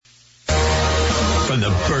from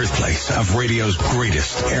the birthplace of radio's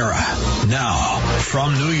greatest era. Now,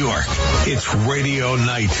 from New York, it's Radio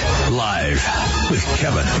Night Live with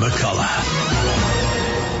Kevin McCullough.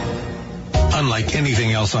 Unlike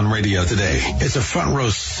anything else on radio today, it's a front row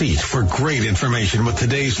seat for great information with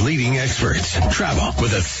today's leading experts. Travel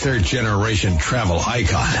with a third-generation travel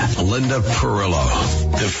icon, Linda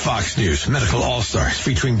Perillo. The Fox News Medical All-Stars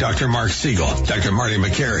featuring Dr. Mark Siegel, Dr. Marty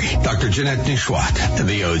McCary, Dr. Jeanette Nishwat, and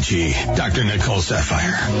the OG, Dr. Nicole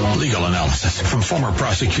Sapphire. Legal analysis from former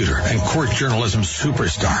prosecutor and court journalism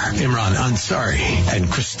superstar Imran Ansari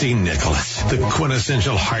and Christine Nicholas. The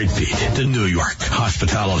quintessential heartbeat, the New York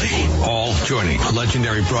hospitality. All joining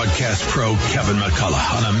legendary broadcast pro Kevin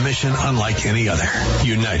McCullough on a mission unlike any other.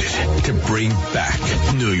 United to bring back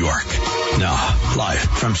New York. Now, live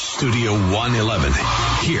from Studio 111,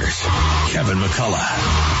 here's Kevin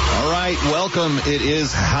McCullough. All right, welcome. It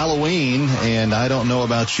is Halloween, and I don't know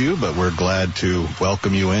about you, but we're glad to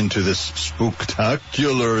welcome you into this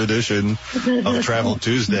spooktacular edition of Travel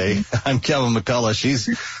Tuesday. I'm Kevin McCullough. She's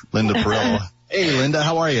Linda Perillo. Hey, Linda,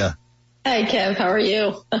 how are you? Hi, Kev. How are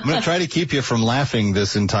you? I'm going to try to keep you from laughing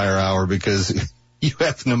this entire hour because you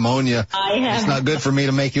have pneumonia. I have. It's not good for me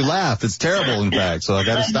to make you laugh. It's terrible, in fact, so I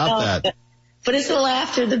got to stop that. But is the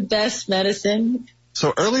laughter the best medicine?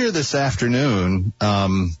 So earlier this afternoon,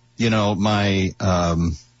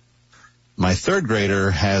 my third grader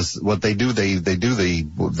has what they do. They do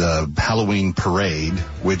the Halloween parade,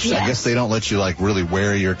 which yes. I guess they don't let you like really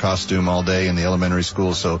wear your costume all day in the elementary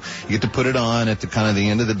school. So you get to put it on at the kind of the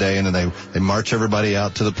end of the day, and then they march everybody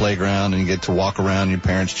out to the playground, and you get to walk around. Your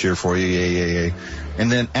parents cheer for you, yay.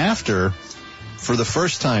 And then after, for the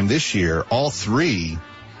first time this year, all three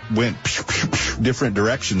went different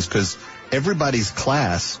directions because everybody's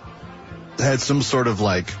class had some sort of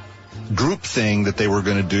like group thing that they were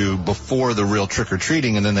going to do before the real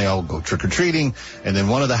trick-or-treating, and then they all go trick-or-treating, and then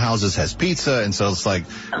one of the houses has pizza, and so it's like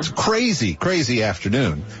it's crazy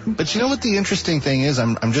afternoon. But you know what the interesting thing is?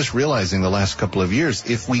 I'm just realizing the last couple of years,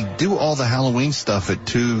 if we do all the Halloween stuff at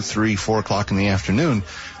 2, 3, 4 o'clock in the afternoon,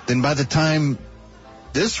 then by the time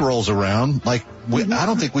this rolls around, like I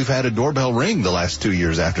don't think we've had a doorbell ring the last 2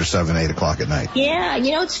 years after 7, 8 o'clock at night. Yeah,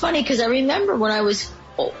 it's funny because I remember when I was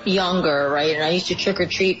younger, right, and I used to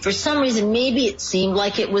trick-or-treat. For some reason, maybe it seemed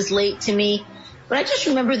like it was late to me, but I just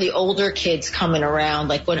remember the older kids coming around,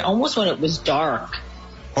 like when it was dark.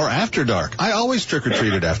 Or after dark. I always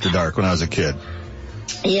trick-or-treated after dark when I was a kid.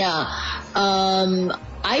 Yeah,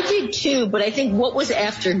 I did too, but I think what was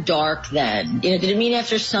after dark then? Did it mean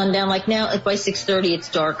after sundown? Like now, like by 6:30, it's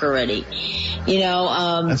dark already.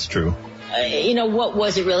 That's true. What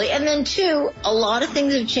was it really? And then, too, a lot of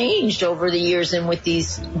things have changed over the years and with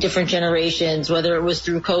these different generations, whether it was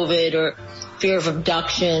through COVID or fear of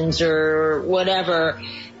abductions or whatever.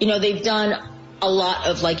 They've done a lot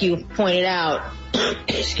of, like you pointed out,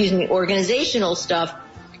 organizational stuff,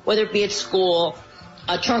 whether it be at school.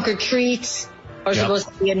 Trunk or treats are supposed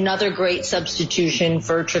to be another great substitution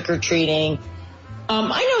for trick-or-treating.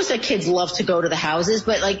 I notice that kids love to go to the houses,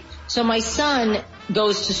 but so my son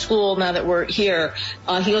goes to school now that we're here.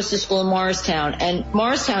 He goes to school in Morristown, and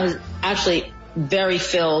Morristown is actually very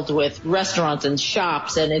filled with restaurants and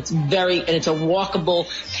shops, and it's a walkable.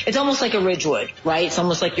 It's almost like a Ridgewood, right? It's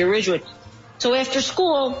almost like your Ridgewood. So after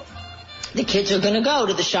school, the kids are going to go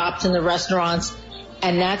to the shops and the restaurants,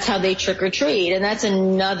 and that's how they trick or treat. And that's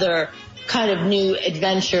another kind of new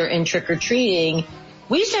adventure in trick or treating.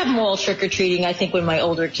 We used to have mall trick-or-treating, I think, when my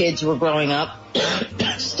older kids were growing up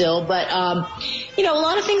still. But, a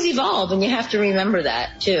lot of things evolve, and you have to remember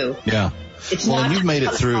that, too. Yeah. And you've made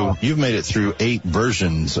it through 8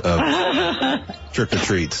 versions of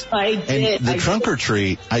trick-or-treats. I did. And the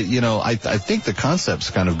trunk-or-treat, I think the concept's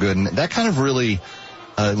kind of good. And that kind of really,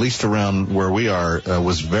 at least around where we are,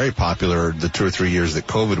 was very popular the 2 or 3 years that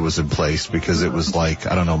COVID was in place because it was like,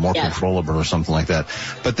 I don't know, more controllable or something like that.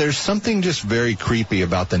 But there's something just very creepy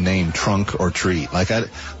about the name trunk or treat.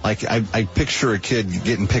 I picture a kid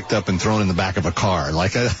getting picked up and thrown in the back of a car. It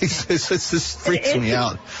just freaks me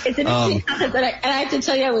out. It's an interesting concept, and I have to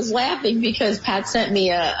tell you, I was laughing because Pat sent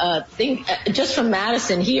me a thing just from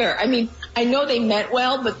Madison here. I mean, I know they meant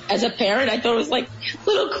well, but as a parent, I thought it was like a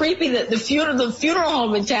little creepy that the funeral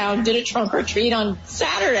home in town did a trunk or treat on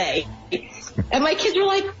Saturday. And my kids were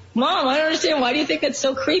like, Mom, I don't understand. Why do you think that's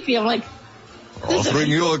so creepy? I'm like, offering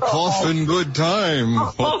you a coffin good time.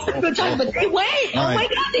 Coffin good time, but they went. Oh, my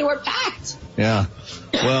God, they were packed. Yeah.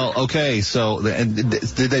 Well, okay, so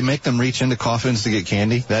did they make them reach into coffins to get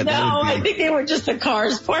candy? I think they were just the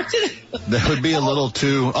cars parked in it. That would be a little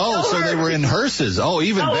too... so they were in hearses. Oh,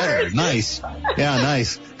 even better. Nice. Yeah,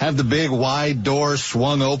 nice. have the big wide door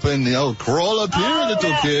swung open, crawl up here,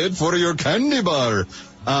 little kid, for your candy bar.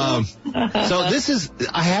 So this is,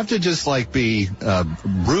 I have to just be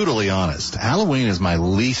brutally honest. Halloween is my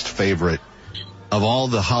least favorite of all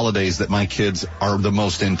the holidays that my kids are the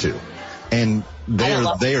most into. And they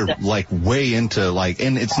are way into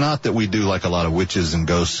and it's not that we do a lot of witches and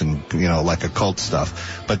ghosts and, occult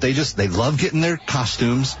stuff, but they love getting their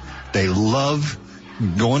costumes. They love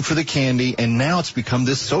going for the candy. And now it's become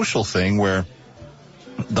this social thing where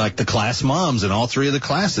the class moms in all three of the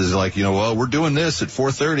classes well, we're doing this at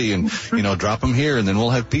 4:30 and, drop them here and then we'll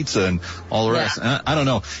have pizza and all the rest. I don't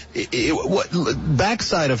know. What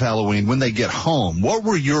backside of Halloween, when they get home, what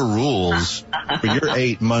were your rules for your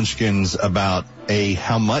 8 munchkins about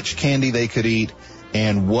how much candy they could eat,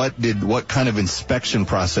 and what kind of inspection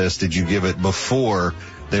process did you give it before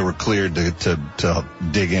they were cleared to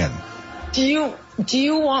dig in? Do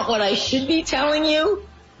you want what I should be telling you?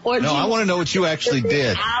 No, I want to know what you actually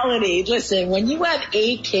did. Listen, when you have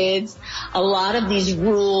 8 kids, a lot of these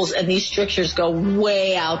rules and these strictures go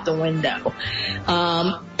way out the window.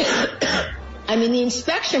 The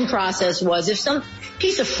inspection process was if some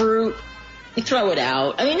piece of fruit, you throw it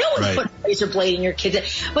out. No one's putting a razor blade in your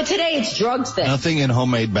kids. But today it's drugs thing. Nothing in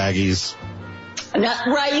homemade baggies.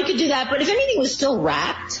 Right, you could do that. But if anything was still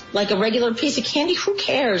wrapped, like a regular piece of candy, who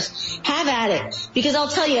cares? Have at it. Because I'll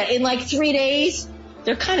tell you, in 3 days,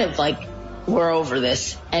 they're kind of we're over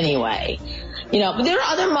this anyway. But there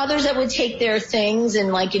are other mothers that would take their things and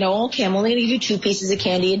okay, I'm only going to do 2 pieces of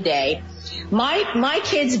candy a day. My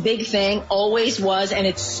kid's big thing always was, and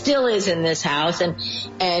it still is in this house, and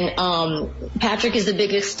Patrick is the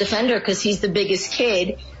biggest defender because he's the biggest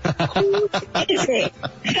kid. Whose is it?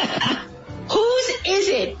 Whose is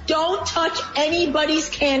it? Don't touch anybody's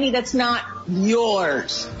candy that's not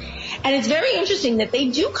yours. And it's very interesting that they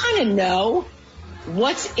do kind of know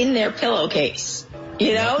what's in their pillowcase.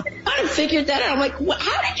 They kind of figured that out. I'm like,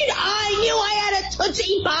 how did you know? I knew I had a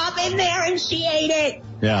Tootsie Pop in there and she ate it.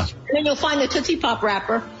 Yeah. And then you'll find the Tootsie Pop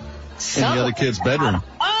wrapper in the other kid's bedroom.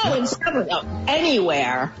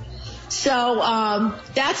 Anywhere. So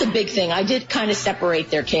that's a big thing. I did kind of separate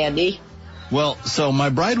their candy. Well, so my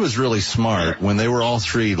bride was really smart when they were all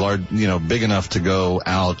 3 large, big enough to go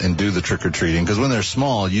out and do the trick-or-treating. Because when they're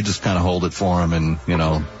small, you just kind of hold it for them. And,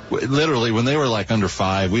 literally when they were under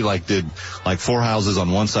 5, we did 4 houses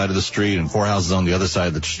on one side of the street and 4 houses on the other side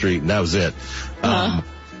of the street. And that was it.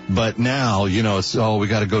 But now, it's, we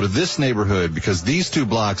got to go to this neighborhood because these 2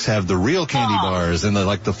 blocks have the real candy bars and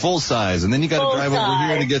the full size. And then you got to drive over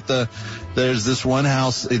here to get there's this one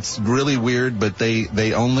house. It's really weird, but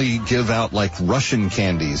they only give out Russian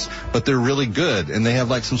candies, but they're really good. And they have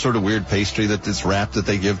some sort of weird pastry that's wrapped that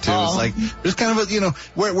they give to. It's there's kind of a,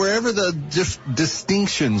 wherever the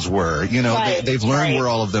distinctions were, they've learned where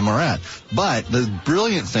all of them are at. But the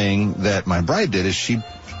brilliant thing that my bride did is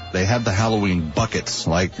they have the Halloween buckets,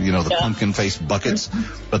 the pumpkin face buckets,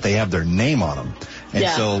 but they have their name on them. And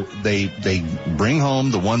so they bring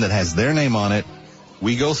home the one that has their name on it.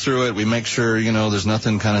 We go through it. We make sure, there's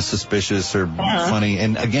nothing kind of suspicious or funny.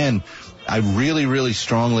 And again, I really, really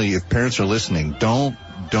strongly, if parents are listening, don't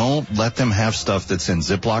let them have stuff that's in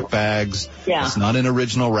Ziploc bags. Yeah. It's not in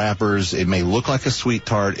original wrappers. It may look like a sweet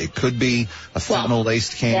tart. It could be a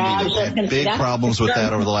fentanyl-laced candy. They've had big problems with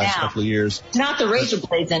that over the last couple of years. It's not the razor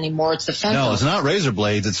blades anymore. It's the fentanyl. No, it's not razor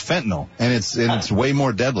blades. It's fentanyl. And it's way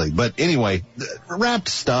more deadly. But anyway, wrapped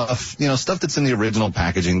stuff, stuff that's in the original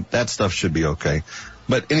packaging, that stuff should be okay.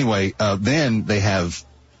 But anyway, then they have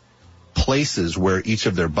places where each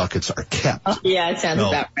of their buckets are kept. It sounds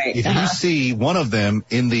about right. If you see one of them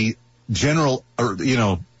in the general,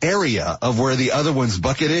 area of where the other one's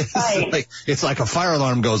bucket is, it's like a fire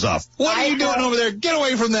alarm goes off. What are you doing over there? Get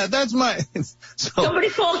away from that. That's mine. Somebody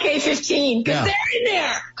call K-15 because they're in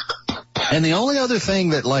there. And the only other thing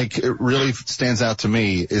that it really stands out to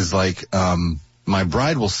me is my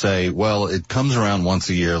bride will say, well, it comes around once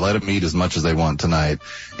a year. Let them eat as much as they want tonight.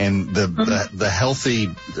 And the healthy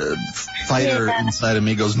fighter inside of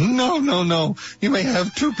me goes, no. You may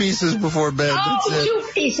have 2 pieces before bed. That's 2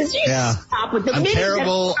 pieces. You stop with the I'm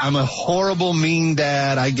terrible. I'm a horrible, mean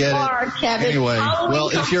dad. I get it. Kevin. Anyway, well,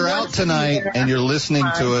 if you're out tonight and you're listening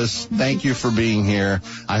to us, thank you for being here.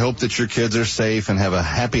 I hope that your kids are safe and have a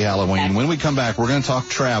happy Halloween. When we come back, we're going to talk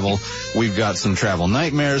travel. We've got some travel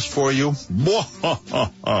nightmares for you.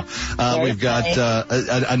 We've got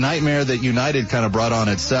a nightmare that United kind of brought on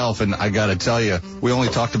itself, and I got to tell you, we only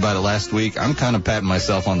talked about it last week. I'm kind of patting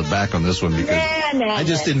myself on the back on this one because I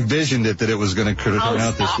just envisioned that it was going to come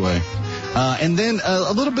out this way. And then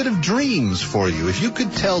a little bit of dreams for you. If you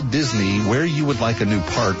could tell Disney where you would like a new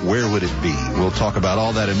park, where would it be? We'll talk about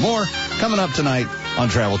all that and more coming up tonight on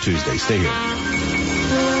Travel Tuesday. Stay here.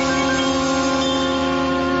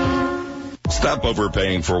 Stop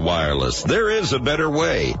overpaying for wireless. There is a better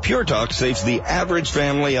way. Pure Talk saves the average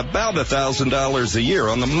family about $1,000 a year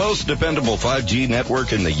on the most dependable 5G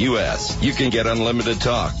network in the U.S. You can get unlimited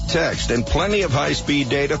talk, text, and plenty of high-speed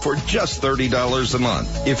data for just $30 a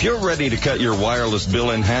month. If you're ready to cut your wireless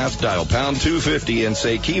bill in half, dial pound 250 and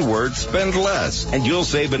say keyword spend less, and you'll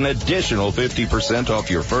save an additional 50%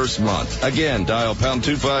 off your first month. Again, dial pound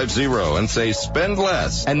 250 and say spend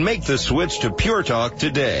less, and make the switch to Pure Talk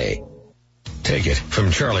today. Take it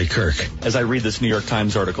from Charlie Kirk. As I read this New York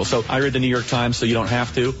Times article, so I read the New York Times so you don't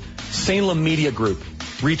have to. Salem Media Group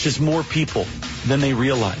reaches more people than they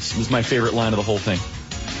realize. This is my favorite line of the whole thing.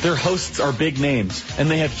 Their hosts are big names, and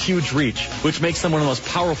they have huge reach, which makes them one of the most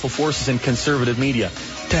powerful forces in conservative media.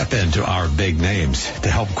 Tap into our big names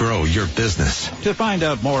to help grow your business. To find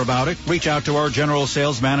out more about it, reach out to our General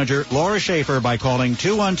Sales Manager, Laura Schaefer, by calling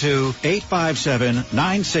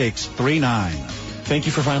 212-857-9639. Thank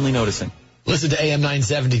you for finally noticing. Listen to AM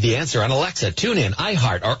 970 The Answer on Alexa, TuneIn,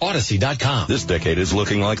 iHeart, or Odyssey.com. This decade is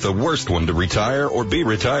looking like the worst one to retire or be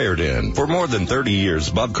retired in. For more than 30 years,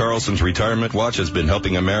 Bob Carlson's Retirement Watch has been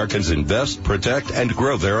helping Americans invest, protect, and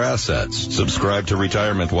grow their assets. Subscribe to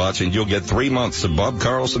Retirement Watch and you'll get 3 months of Bob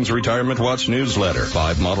Carlson's Retirement Watch newsletter,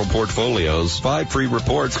 5 model portfolios, 5 free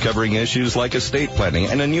reports covering issues like estate planning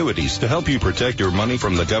and annuities to help you protect your money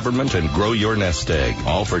from the government and grow your nest egg.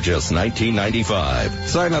 All for just $19.95.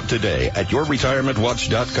 Sign up today at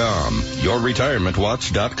yourretirementwatch.com.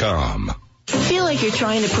 Yourretirementwatch.com. Feel like you're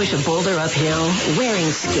trying to push a boulder uphill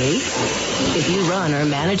wearing skates? If you run or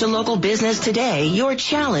manage a local business today, you're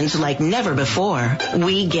challenged like never before.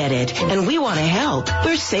 We get it, and we want to help.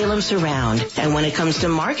 We're Salem Surround, and when it comes to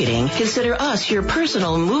marketing, consider us your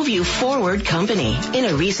personal Move You Forward company. In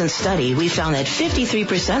a recent study, we found that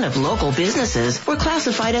 53% of local businesses were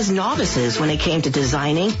classified as novices when it came to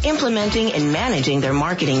designing, implementing, and managing their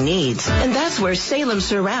marketing needs. And that's where Salem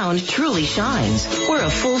Surround truly shines. We're a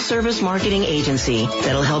full-service marketing agency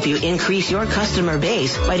that'll help you increase your customer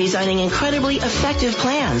base by designing incredibly effective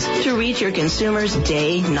plans to reach your consumers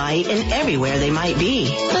day, night, and everywhere they might be.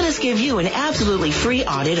 Let us give you an absolutely free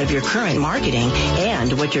audit of your current marketing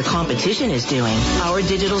and what your competition is doing. Our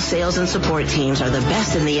digital sales and support teams are the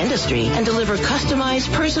best in the industry and deliver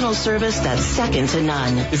customized personal service that's second to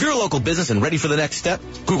none. If you're a local business and ready for the next step,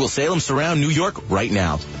 Google Salem Surround New York right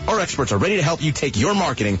now. Our experts are ready to help you take your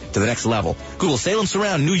marketing to the next level. Google Salem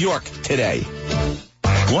Surround New York today.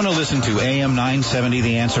 Want to listen to AM 970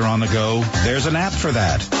 The Answer on the go? There's an app for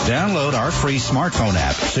that. Download our free smartphone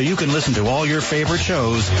app so you can listen to all your favorite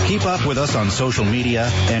shows, keep up with us on social media,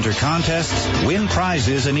 enter contests, win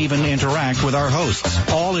prizes, and even interact with our hosts,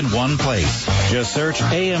 all in one place. Just search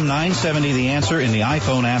AM 970 The Answer in the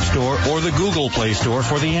iPhone App Store or the Google Play Store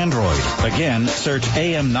for the Android. Again, search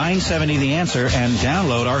AM 970 The Answer and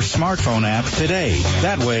download our smartphone app today.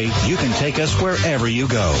 That way, you can take us wherever you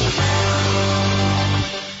go.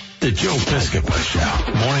 The Joe Piscopo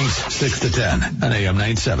Show. Mornings 6 to 10 on AM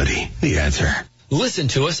 970. The Answer. Listen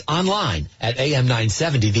to us online at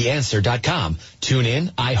am970theanswer.com. Tune in,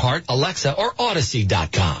 iHeart, Alexa, or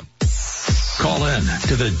Odyssey.com. Call in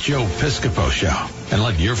to the Joe Piscopo Show and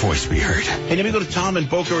let your voice be heard. Hey, let me go to Tom in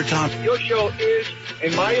Boca Raton. Your show is,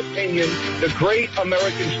 in my opinion, the great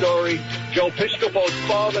American story. Joe Piscopo's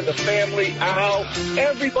father, the family, Al,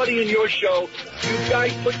 everybody in your show. You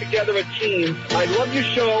guys put together a team. I love your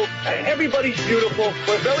show. Everybody's beautiful.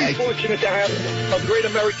 We're very fortunate to have a great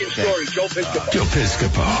American story, Joe Piscopo. Joe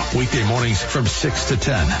Piscopo, weekday mornings from 6 to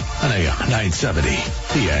 10 on AM 970.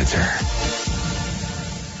 The Answer.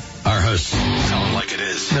 Our hosts tell it like it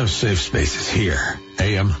is. No safe spaces here.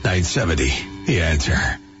 AM 970. The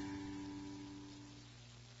Answer.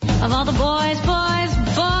 Of all the boys.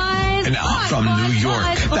 And now from New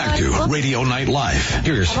York, back to Radio Night Live.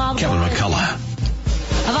 Here's Kevin McCullough.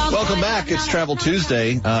 Welcome back. It's Travel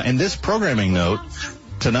Tuesday. And this programming note,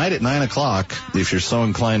 tonight at 9 o'clock, if you're so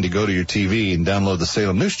inclined to go to your TV and download the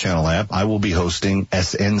Salem News Channel app, I will be hosting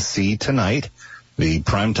SNC Tonight, the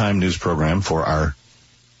primetime news program for our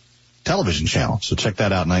television channel. So check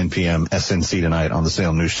that out, 9 p.m. SNC Tonight on the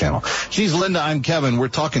Salem News Channel. She's Linda. I'm Kevin. We're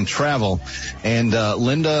talking travel. And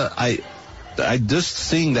Linda, I just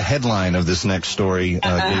seeing the headline of this next story gave me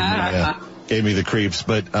gave me the creeps.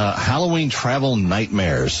 But Halloween travel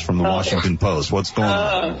nightmares from the Washington Post. What's going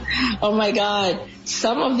on? Oh my God.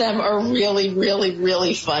 Some of them are really, really,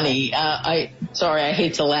 really funny. I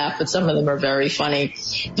hate to laugh, but some of them are very funny.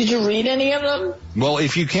 Did you read any of them? Well,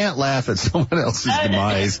 if you can't laugh at someone else's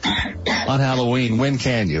demise on Halloween, when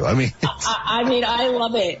can you? I mean, I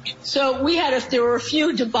love it. So there were a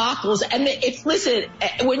few debacles, and listen,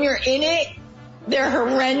 when you're in it, they're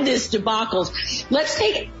horrendous debacles. Let's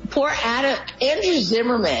take poor Andrew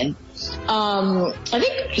Zimmerman. I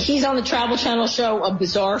think he's on the Travel Channel show of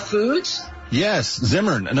Bizarre Foods. Yes,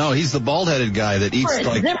 Zimmern. No, he's the bald-headed guy that eats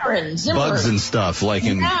Zimmerman. bugs and stuff, like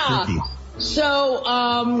in turkey.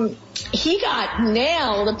 So he got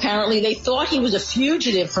nailed, apparently. They thought he was a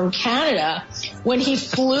fugitive from Canada when he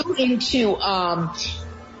flew into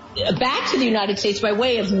back to the United States by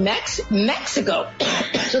way of Mexico.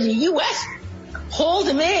 So the U.S. hauled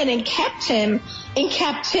him in and kept him in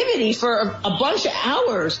captivity for a bunch of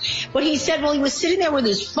hours. But he said, well, he was sitting there with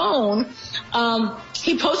his phone.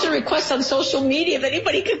 He posted a request on social media if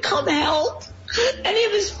anybody could come help. Any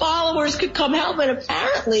of his followers could come help. And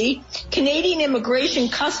apparently, Canadian Immigration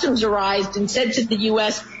Customs arrived and said to the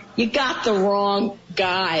U.S., you got the wrong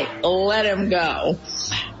guy. Let him go.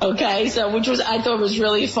 Okay, so I thought was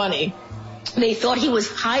really funny. They thought he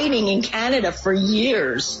was hiding in Canada for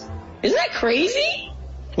years. Isn't that crazy?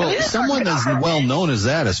 Well, someone as well known as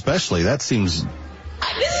that, especially, that seems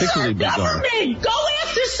particularly bizarre. Government. Go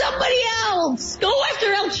after somebody else. Go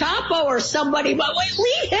after El Chapo or somebody. But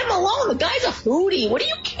leave him alone. The guy's a foodie. What do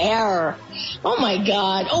you care? Oh, my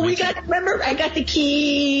God. Oh, remember, I got the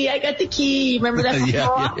key. Remember that?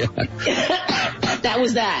 Yeah. That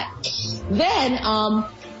was that. Then,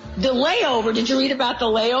 the layover. Did you read about the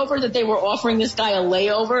layover that they were offering this guy a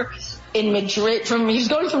layover in Madrid? He was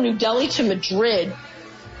going from New Delhi to Madrid.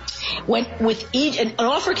 An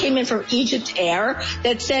offer came in from Egypt Air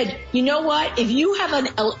that said, you know what, if you have an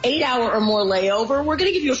 8-hour or more layover, we're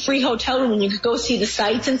going to give you a free hotel room and you could go see the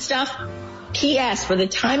sights and stuff. P.S. By the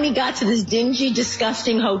time he got to this dingy,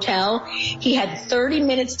 disgusting hotel, he had 30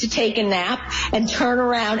 minutes to take a nap and turn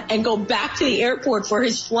around and go back to the airport for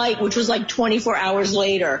his flight, which was like 24 hours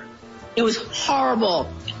later. It was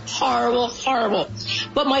horrible. Horrible, horrible.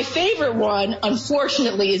 But my favorite one,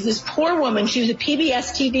 unfortunately, is this poor woman. She was a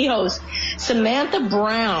PBS TV host, Samantha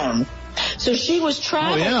Brown. So she was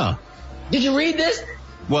traveling. Oh, yeah. Did you read this?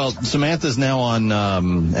 Well, Samantha's now on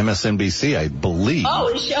MSNBC, I believe. Oh,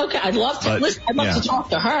 is she? Okay, I'd love to listen. I'd love to talk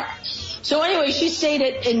to her. So anyway, she stayed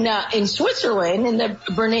in Switzerland, in the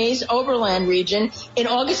Bernese Oberland region, in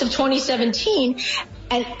August of 2017.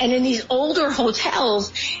 And in these older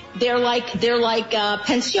hotels, they're like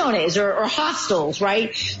pensiones or hostels,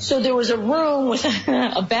 right? So there was a room with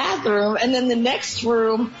a bathroom, and then the next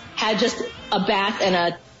room had just a bath and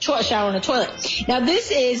a shower and a toilet. Now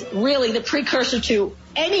this is really the precursor to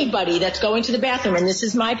anybody that's going to the bathroom, and this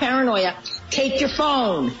is my paranoia. Take your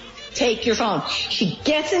phone. She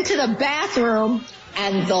gets into the bathroom,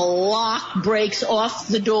 and the lock breaks off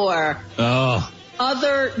the door. Oh.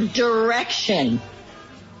 Other direction.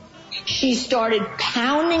 She started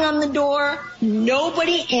pounding on the door.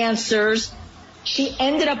 Nobody answers. She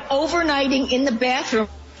ended up overnighting in the bathroom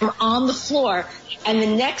on the floor. And the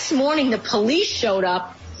next morning, the police showed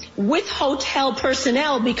up with hotel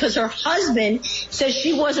personnel because her husband says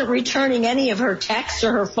she wasn't returning any of her texts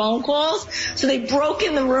or her phone calls. So they broke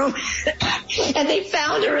in the room and they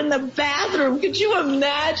found her in the bathroom. Could you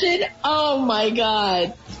imagine? Oh, my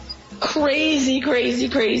God. Crazy, crazy,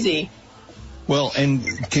 crazy. Well, and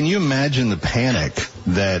can you imagine the panic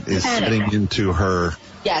that is setting into her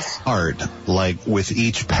heart, like with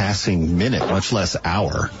each passing minute, much less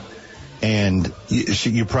hour? And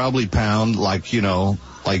you probably pound like, you know,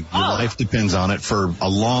 like your life depends on it for a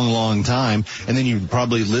long, long time. And then you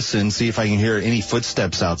probably listen, see if I can hear any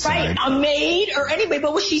footsteps outside. Right, a maid or anybody.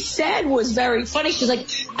 But what she said was very funny. She's like,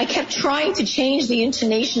 I kept trying to change the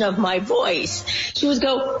intonation of my voice. She would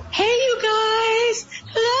go, hey, you guys,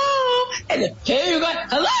 hello. And then, hey, you guys,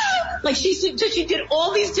 hello. Like she did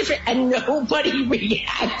all these different, and nobody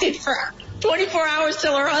reacted for 24 hours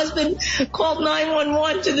till her husband called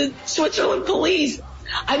 911 to the Switzerland police.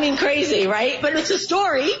 I mean, crazy, right? But it's a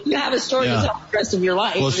story. You have a story to tell the rest of your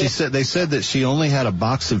life. Well, they said that she only had a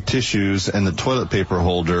box of tissues and the toilet paper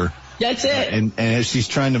holder. That's it. And as she's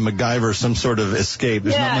trying to MacGyver some sort of escape,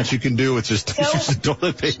 there's not much you can do with just tissues and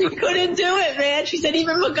toilet paper. She couldn't do it, man. She said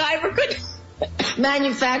even MacGyver couldn't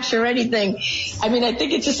manufacture anything. I mean, I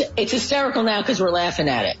think it's hysterical now because we're laughing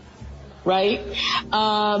at it, right?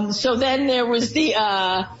 So then there was the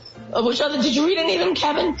which other, did you read any of them,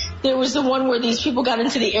 Kevin? There was the one where these people got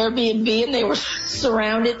into the Airbnb and they were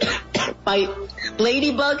surrounded by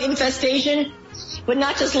ladybug infestation, but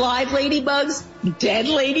not just live ladybugs, dead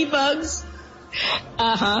ladybugs.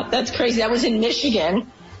 That's crazy. That was in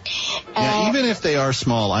Michigan. Yeah, even if they are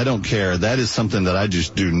small, I don't care. That is something that I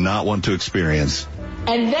just do not want to experience.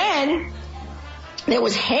 And then there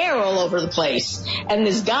was hair all over the place. And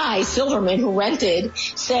this guy, Silverman, who rented,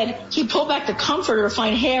 said he pulled back the comforter to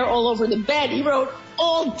find hair all over the bed. He wrote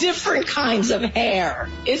all different kinds of hair.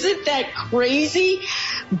 Isn't that crazy?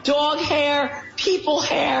 Dog hair, people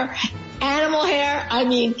hair, animal hair. I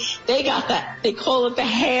mean, they got that. They call it the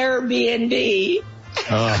hair B&B.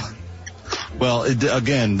 Well,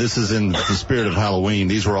 again, this is in the spirit of Halloween.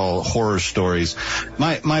 These were all horror stories.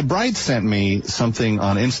 My bride sent me something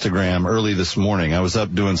on Instagram early this morning. I was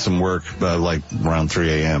up doing some work, like around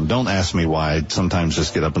 3 a.m. Don't ask me why. I sometimes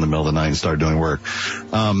just get up in the middle of the night and start doing work.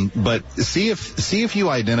 But see if you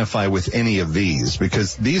identify with any of these,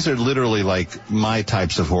 because these are literally like my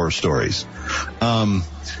types of horror stories.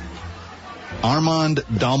 Armand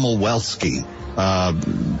Domalwelski,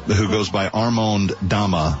 who goes by Armand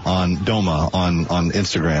Doma on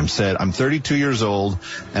Instagram, said, I'm 32 years old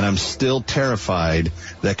and I'm still terrified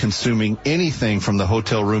that consuming anything from the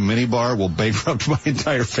hotel room minibar will bankrupt my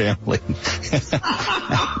entire family.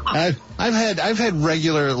 I've had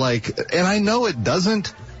regular, and I know it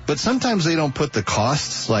doesn't, but sometimes they don't put the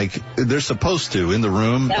costs like they're supposed to in the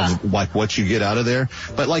room of like what you get out of there.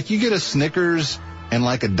 But like you get a Snickers and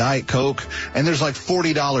like a Diet Coke, and there's like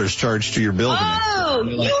 $40 charged to your bill. Oh,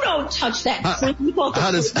 you don't touch that.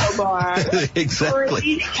 How does bar?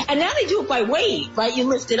 Exactly? And now they do it by weight, right? You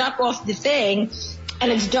lift it up off the thing, and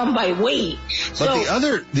it's done by weight. But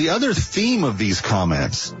the other theme of these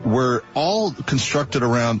comments were all constructed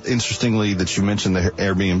around, interestingly, that you mentioned the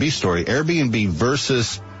Airbnb story, Airbnb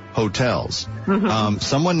versus hotels. Mm-hmm.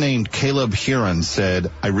 Someone named Caleb Huron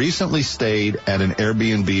said, I recently stayed at an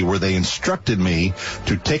Airbnb where they instructed me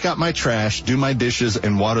to take out my trash, do my dishes,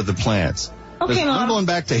 and water the plants. Okay, I'm going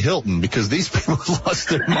back to Hilton because these people lost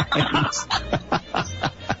their minds.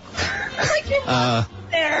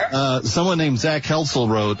 Someone named Zach Helsel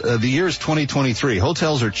wrote, the year is 2023.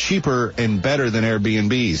 Hotels are cheaper and better than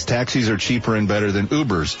Airbnbs. Taxis are cheaper and better than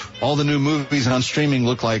Ubers. All the new movies on streaming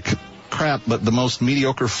look like crap, but the most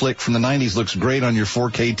mediocre flick from the 90s looks great on your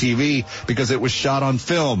 4K TV because it was shot on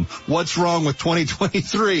film. What's wrong with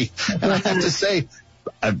 2023? And I have to say,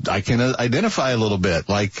 I can identify a little bit.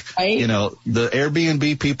 Like, you know, the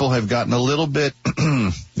Airbnb people have gotten a little bit,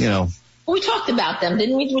 you know. We talked about them,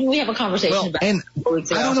 didn't we? Didn't we have a conversation about and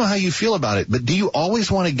I don't know how you feel about it, but do you always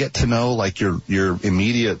want to get to know, like, your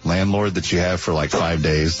immediate landlord that you have for, like, 5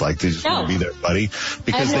 days? Like, they just want to be their buddy?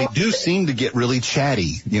 Because they do seem to get really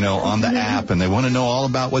chatty, you know, on the app, and they want to know all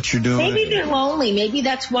about what you're doing. Maybe they're lonely. Maybe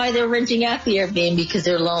that's why they're renting out the Airbnb, because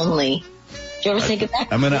they're lonely. Did you ever think of that?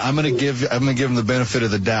 I'm gonna give them the benefit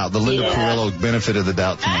of the doubt, the Linda Perillo benefit of the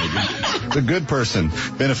doubt tonight. The good person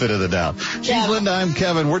benefit of the doubt. She's Linda, I'm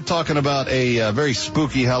Kevin. We're talking about a very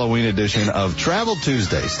spooky Halloween edition of Travel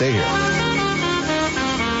Tuesday. Stay here.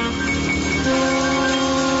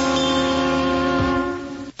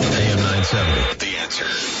 AM 970, The Answer.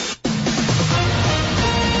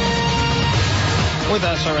 With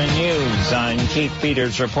SRN News, I'm Keith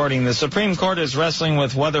Peters reporting the Supreme Court is wrestling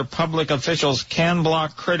with whether public officials can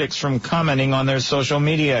block critics from commenting on their social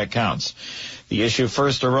media accounts. The issue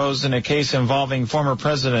first arose in a case involving former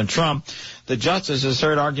President Trump. The justices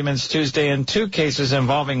heard arguments Tuesday in two cases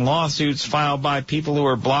involving lawsuits filed by people who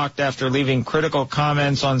were blocked after leaving critical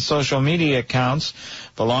comments on social media accounts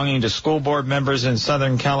belonging to school board members in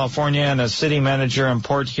Southern California and a city manager in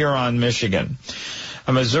Port Huron, Michigan.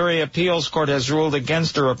 A Missouri appeals court has ruled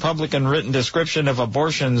against a Republican written description of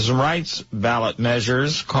abortion's rights ballot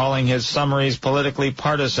measures, calling his summaries politically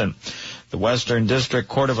partisan. The Western District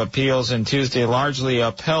Court of Appeals in Tuesday largely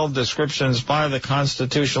upheld descriptions by the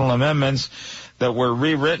constitutional amendments that were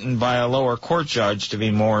rewritten by a lower court judge to be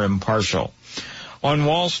more impartial. On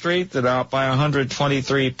Wall Street, the Dow by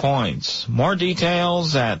 123 points. More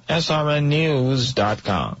details at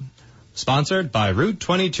srnnews.com. Sponsored by Route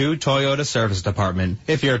 22 Toyota Service Department.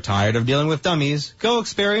 If you're tired of dealing with dummies, go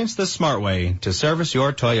experience the smart way to service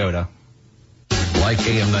your Toyota. Like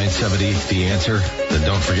AM 970, The Answer, then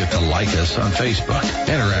don't forget to like us on Facebook.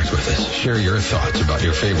 Interact with us. Share your thoughts about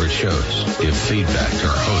your favorite shows. Give feedback to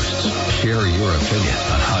our hosts. Share your opinion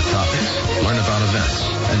on hot topics. Learn about events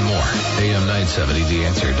and more.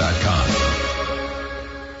 AM970theanswer.com.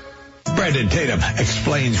 Brandon Tatum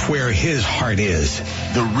explains where his heart is.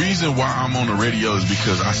 The reason why I'm on the radio is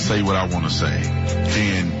because I say what I want to say.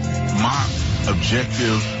 And my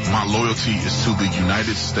objective, my loyalty is to the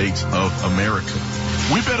United States of America.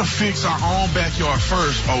 we better fix our own backyard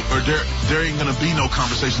first, or there ain't going to be no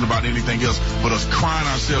conversation about anything else but us crying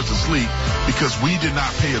ourselves to sleep because we did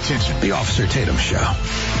not pay attention. The Officer Tatum Show.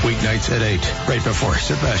 Weeknights at 8, right before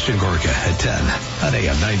Sebastian Gorka at 10 on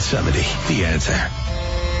AM 970. The Answer.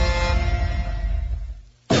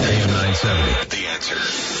 AM 970. The Answer.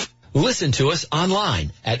 Listen to us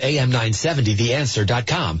online at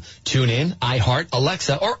am970theanswer.com. Tune in, iHeart,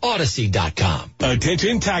 Alexa, or Odyssey.com.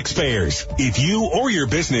 Attention taxpayers. If you or your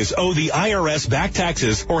business owe the IRS back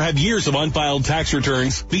taxes or have years of unfiled tax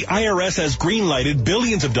returns, the IRS has green-lighted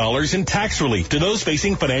billions of dollars in tax relief to those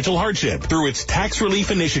facing financial hardship through its tax relief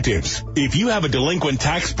initiatives. If you have a delinquent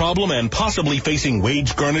tax problem and possibly facing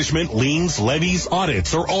wage garnishment, liens, levies,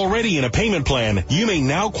 audits, or already in a payment plan, you may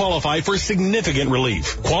now qualify for significant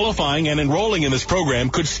relief. Qualifying and enrolling in this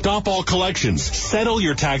program could stop all collections, settle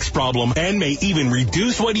your tax problem, and may even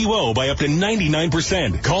reduce what you owe by up to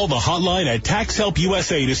 99%. Call the hotline at Tax Help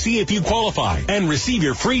USA to see if you qualify and receive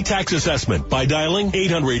your free tax assessment by dialing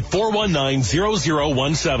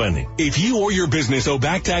 800-419-0017. If you or your business owe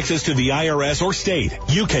back taxes to the IRS or state,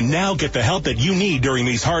 you can now get the help that you need during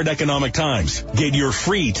these hard economic times. Get your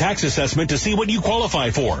free tax assessment to see what you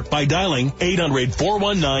qualify for by dialing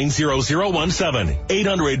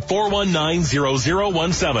 800-419-0017.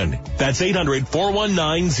 800-419-0017. That's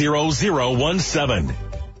 800-419-0017.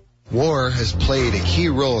 War has played a key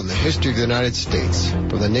role in the history of the United States,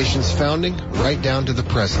 from the nation's founding right down to the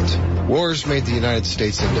present. Wars made the United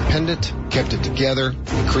States independent, kept it together,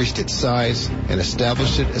 increased its size, and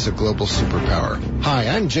established it as a global superpower. Hi,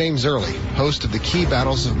 I'm James Early, host of the Key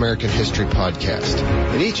Battles of American History podcast.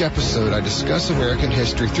 In each episode, I discuss American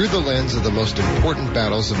history through the lens of the most important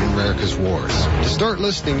battles of America's wars. To start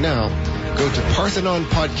listening now, go to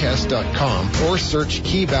ParthenonPodcast.com or search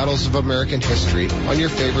Key Battles of American History on your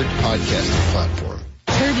favorite podcasting platform.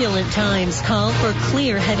 Turbulent times call for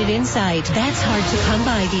clear-headed insight. That's hard to come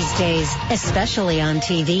by these days, especially on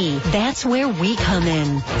TV. That's where we come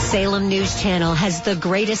in. Salem News Channel has the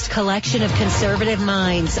greatest collection of conservative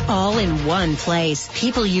minds all in one place.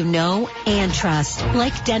 People you know and trust,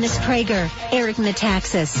 like Dennis Prager, Eric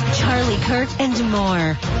Metaxas, Charlie Kirk, and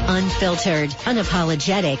more. Unfiltered,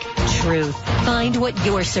 unapologetic truth. Find what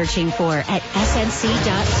you're searching for at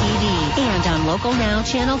snc.tv and on Local Now,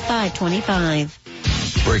 Channel 525.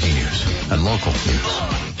 Breaking news and local news.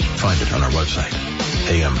 Find it on our website,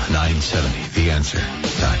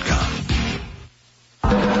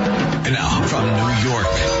 am970theanswer.com. And now from New York,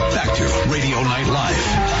 back to Radio Night Live.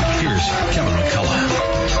 Here's Kevin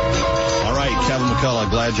McCullough. All right, Kevin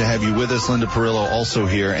McCullough, glad to have you with us. Linda Perillo also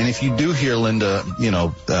here. And if you do hear Linda,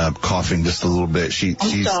 coughing just a little bit,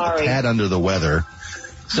 she's a tad under the weather.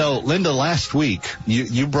 So, Linda, last week,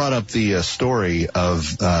 you brought up the story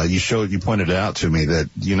of, you pointed it out to me that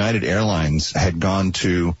United Airlines had gone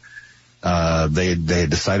to, they had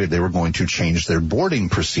decided they were going to change their boarding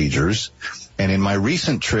procedures. And in my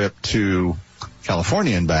recent trip to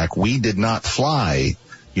California and back, we did not fly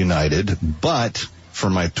United, but for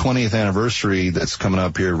my 20th anniversary that's coming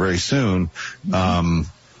up here very soon,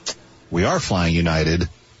 we are flying United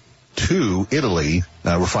to Italy.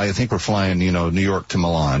 I think we're flying, New York to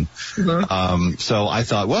Milan. Mm-hmm. So I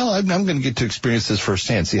thought, well, I'm going to get to experience this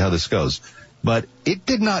firsthand, see how this goes. But it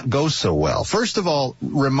did not go so well. First of all,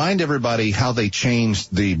 remind everybody how they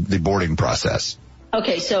changed the boarding process.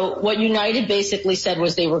 Okay, so what United basically said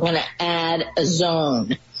was they were going to add a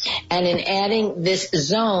zone. And in adding this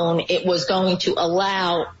zone, it was going to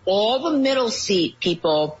allow all the middle seat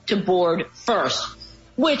people to board first,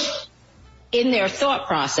 which in their thought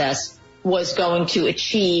process was going to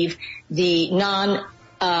achieve the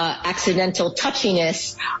non-accidental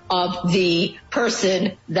touchiness of the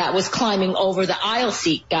person that was climbing over the aisle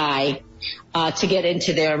seat guy to get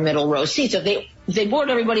into their middle row seat. So they board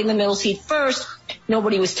everybody in the middle seat first.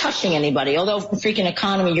 Nobody was touching anybody. Although freaking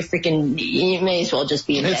economy, you may as well just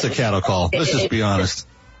be in bed. It's a cattle call. Let's just be honest.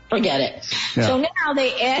 Forget it. Yeah. So now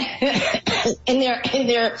they add, in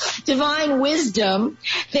their divine wisdom,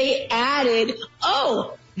 they added,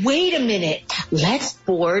 oh, wait a minute, let's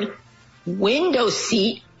board window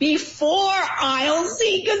seat before aisle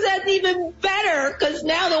seat, because that's even better, because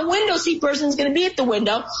now the window seat person is going to be at the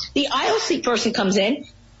window. The aisle seat person comes in.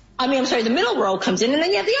 The middle row comes in, and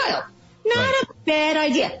then you have the aisle. Not a bad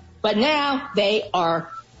idea. But now they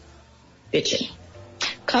are bitching.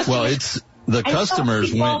 The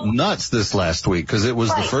customers went nuts this last week because it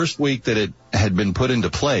was the first week that it had been put into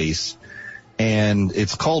place, and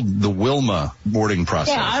it's called the Wilma boarding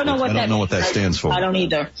process. Yeah, I don't know what that stands for. I don't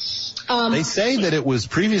either. They say that it was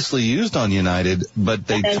previously used on United, but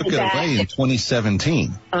they took it away in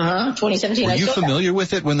 2017. 2017. Were you familiar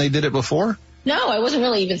with it when they did it before? No, I wasn't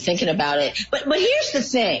really even thinking about it. But here's the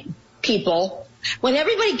thing, people. When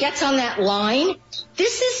everybody gets on that line,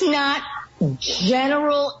 this is not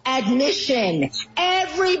general admission.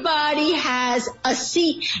 Everybody has a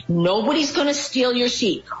seat. Nobody's going to steal your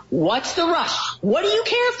seat. What's the rush? What do you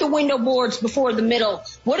care if the window boards before the middle?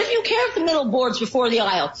 What if you care if the middle boards before the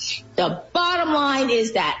aisle? The bottom line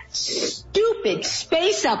is that stupid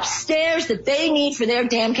space upstairs that they need for their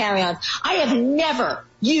damn carry-ons. I have never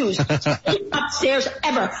used upstairs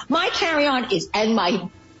ever. My carry-on is and my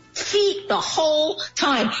feet the whole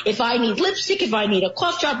time. If I need lipstick, if I need a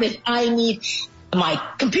cough drop, if I need my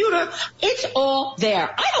computer, it's all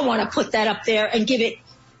there. I don't want to put that up there and give it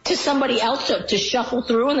to somebody else to shuffle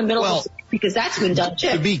through in the middle of the because that's been done too.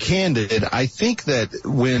 To be candid, I think that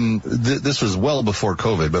when this was well before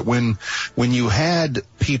COVID, but when you had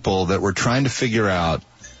people that were trying to figure out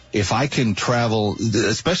if I can travel,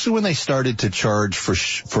 especially when they started to charge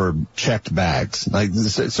for checked bags, like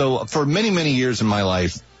so for many, many years in my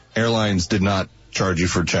life, airlines did not charge you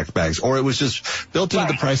for checked bags, or it was just built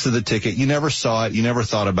into the price of the ticket. You never saw it. You never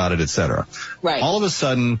thought about it, etc. Right. All of a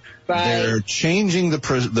sudden, they're changing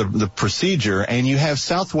the procedure, and you have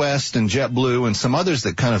Southwest and JetBlue and some others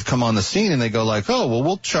that kind of come on the scene, and they go like, oh, well,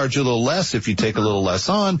 we'll charge you a little less if you take a little less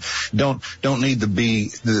on. Don't need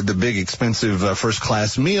the big expensive first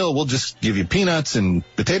class meal. We'll just give you peanuts and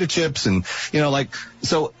potato chips and,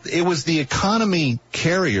 so it was the economy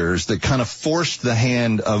carriers that kind of forced the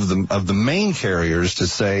hand of the main carriers to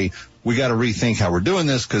say, we got to rethink how we're doing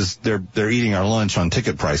this because they're eating our lunch on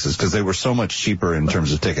ticket prices because they were so much cheaper in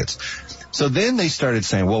terms of tickets. So then they started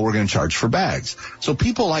saying, well, we're going to charge for bags. So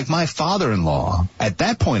people like my father-in-law at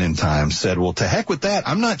that point in time said, well, to heck with that.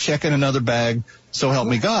 I'm not checking another bag. So help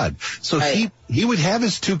me God. So he would have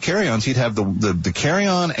his two carry-ons. He'd have the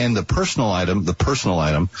carry-on and the personal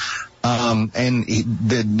item. And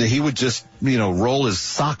he would just, roll his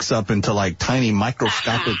socks up into like tiny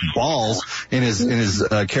microscopic balls in his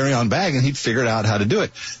carry-on bag, and he'd figured out how to do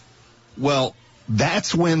it. Well,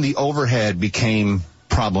 that's when the overhead became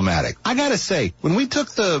problematic. I gotta say, when we took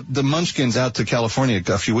the Munchkins out to California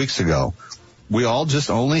a few weeks ago, we all just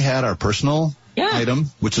only had our personal item,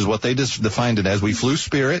 which is what they just defined it as. We flew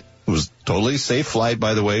Spirit. It was totally safe flight,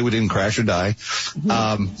 by the way. We didn't crash or die.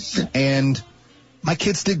 And my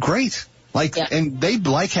kids did great. And they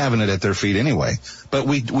like having it at their feet anyway. But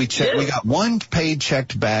we got one paid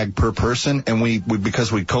checked bag per person, and we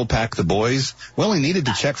because we co-packed the boys, we only needed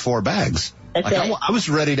to check 4 bags. I was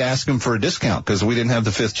ready to ask them for a discount because we didn't have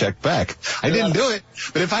the 5th checked bag. I didn't do it,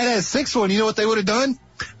 but if I'd had a 6th one, you know what they would have done?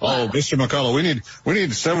 Oh, Mr. McCullough, we need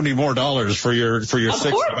 $70 more for your 6th.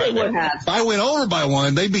 Of course they would have. If I went over by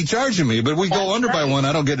one, they'd be charging me, but we go under by one,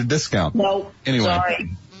 I don't get a discount. No. Anyway.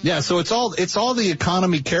 Sorry. Yeah, so it's all the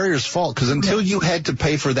economy carrier's fault because until you had to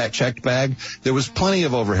pay for that checked bag, there was plenty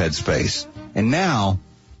of overhead space. And now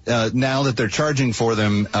that they're charging for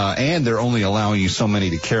them, and they're only allowing you so many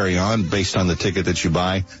to carry on based on the ticket that you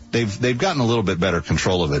buy, they've gotten a little bit better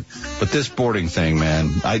control of it. But this boarding thing, man,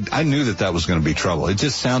 I knew that was going to be trouble. It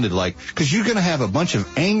just sounded like, because you're going to have a bunch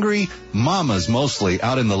of angry mamas mostly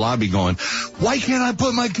out in the lobby going, why can't I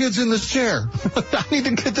put my kids in this chair? I need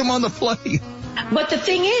to get them on the plane. But the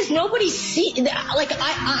thing is, nobody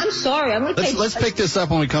I'm sorry. I'm going to Let's pick this up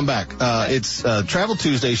when we come back. It's Travel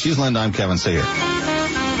Tuesday. She's Linda. I'm Kevin. Stay here.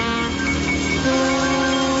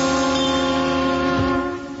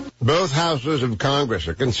 Both houses of Congress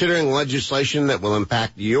are considering legislation that will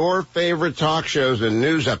impact your favorite talk shows and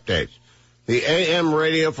news updates. The AM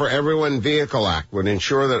Radio for Everyone Vehicle Act would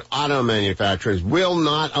ensure that auto manufacturers will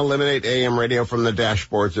not eliminate AM radio from the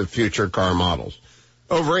dashboards of future car models.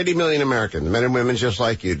 Over 80 million Americans, men and women just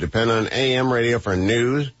like you, depend on AM radio for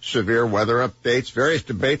news, severe weather updates, various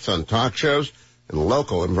debates on talk shows, and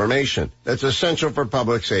local information that's essential for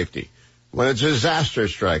public safety. When a disaster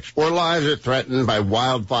strikes or lives are threatened by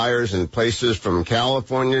wildfires in places from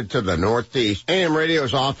California to the Northeast, AM radio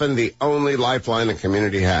is often the only lifeline the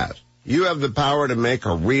community has. You have the power to make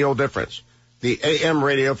a real difference. The AM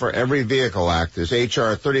Radio for Every Vehicle Act is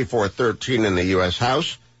H.R. 3413 in the U.S.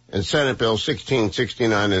 House and Senate Bill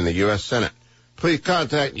 1669 in the U.S. Senate. Please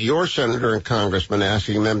contact your senator and congressman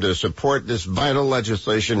asking them to support this vital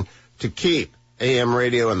legislation to keep AM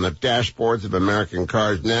radio on the dashboards of American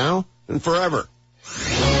cars now and forever.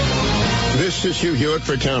 This is Hugh Hewitt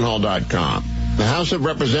for townhall.com. The House of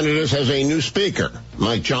Representatives has a new speaker,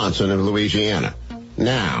 Mike Johnson of Louisiana.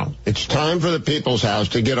 Now, it's time for the People's House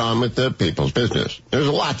to get on with the people's business. There's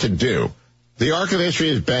a lot to do. The arc of history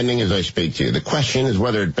is bending as I speak to you. The question is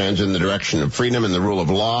whether it bends in the direction of freedom and the rule of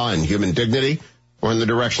law and human dignity, or in the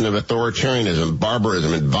direction of authoritarianism,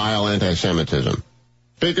 barbarism, and vile anti-Semitism.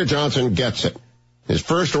 Speaker Johnson gets it. His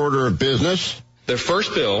first order of business. The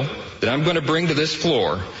first bill that I'm going to bring to this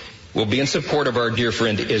floor will be in support of our dear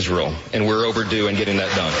friend Israel, and we're overdue in getting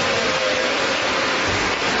that done.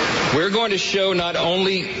 We're going to show not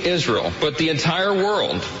only Israel, but the entire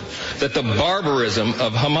world that the barbarism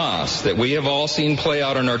of Hamas that we have all seen play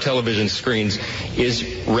out on our television screens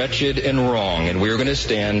is wretched and wrong, and we're going to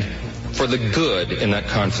stand for the good in that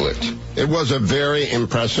conflict. It was a very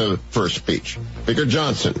impressive first speech. Speaker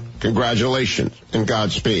Johnson, congratulations and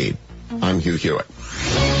Godspeed. I'm Hugh Hewitt.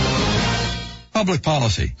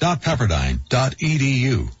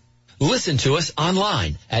 Publicpolicy.pepperdine.edu. Listen to us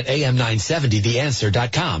online at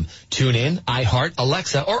am970theanswer.com. Tune in, iHeart,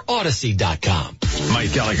 Alexa, or Odyssey.com.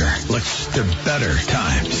 Mike Gallagher, let's to better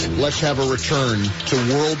times. Let's have a return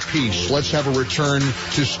to world peace. Let's have a return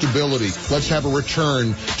to stability. Let's have a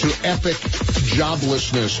return to epic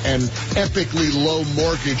joblessness and epically low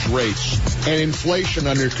mortgage rates and inflation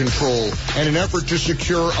under control and an effort to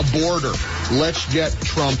secure a border. Let's get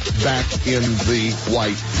Trump back in the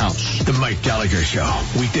White House. The Mike Gallagher Show,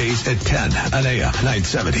 weekdays at 10 on AM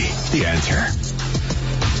 970. The Answer.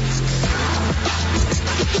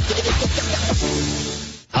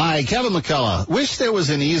 Hi, Kevin McCullough. Wish there was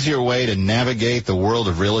an easier way to navigate the world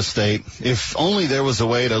of real estate. If only there was a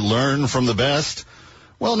way to learn from the best.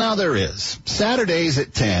 Well, now there is. Saturdays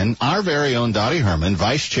at 10, our very own Dottie Herman,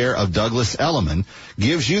 Vice Chair of Douglas Elliman,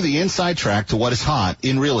 gives you the inside track to what is hot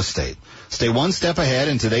in real estate. Stay one step ahead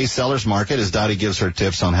in today's seller's market as Dottie gives her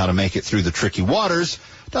tips on how to make it through the tricky waters.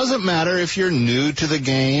 Doesn't matter if you're new to the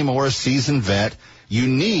game or a seasoned vet. You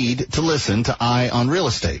need to listen to Eye on Real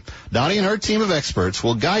Estate. Dottie and her team of experts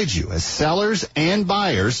will guide you as sellers and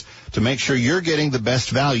buyers to make sure you're getting the best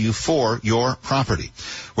value for your property.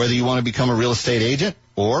 Whether you want to become a real estate agent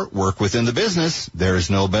or work within the business, there is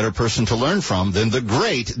no better person to learn from than the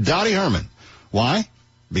great Dottie Herman. Why?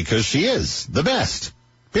 Because she is the best.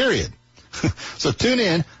 Period. So tune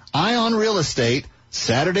in, Eye on Real Estate,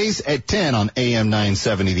 Saturdays at 10 on AM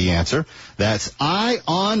 970 The Answer. That's Eye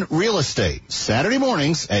on Real Estate, Saturday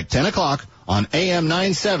mornings at 10 o'clock on AM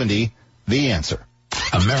 970 The Answer.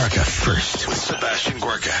 America First with Sebastian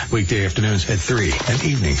Gorka. Weekday afternoons at 3 and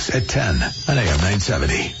evenings at 10 on AM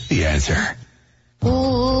 970 The Answer.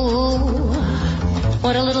 Ooh,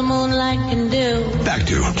 what a little moonlight can do. Back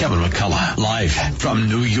to Kevin McCullough, live from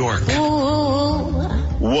New York. Ooh,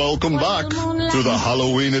 welcome back to the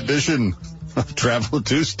Halloween edition of Travel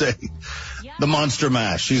Tuesday. The Monster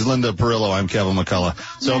Mash. She's Linda Perillo. I'm Kevin McCullough.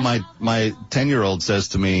 So my 10-year-old says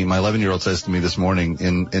to me, my 11-year-old says to me this morning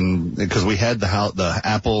because we had the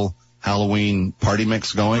Apple Halloween party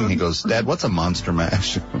mix going. He goes, Dad, what's a Monster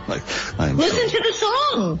Mash? I'm like, listen to the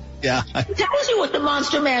song. Yeah. It tells you what the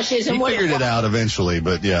Monster Mash is. He figured it out eventually,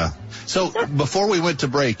 but yeah. So before we went to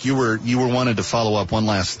break, you were wanted to follow up one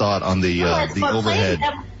last thought on the overhead.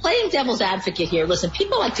 Playing devil's advocate here. Listen,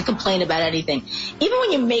 people like to complain about anything. Even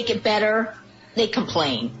when you make it better, they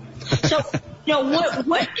complain. So,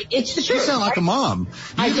 what? It's the truth. You sound like a mom.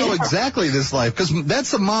 You know exactly this life, because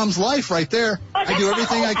that's a mom's life right there. I do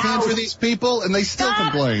everything I can for these people, and they still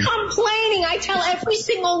complain. Complaining. I tell every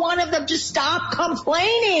single one of them to stop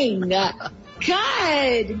complaining.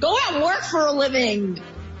 God, go out and work for a living.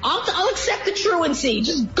 I'll accept the truancy.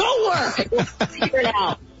 Just go work. We'll figure it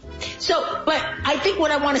out. So, but I think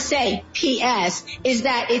what I want to say, P.S., is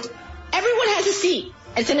that everyone has a seat.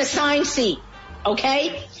 It's an assigned seat.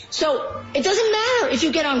 Okay? So it doesn't matter if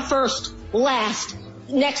you get on first, last,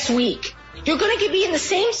 next week. You're going to be in the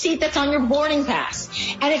same seat that's on your boarding pass.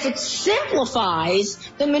 And if it simplifies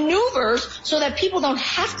the maneuvers so that people don't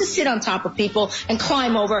have to sit on top of people and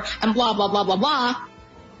climb over and blah, blah, blah, blah, blah,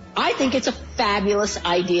 I think it's a fabulous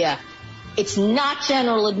idea. It's not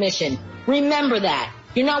general admission. Remember that.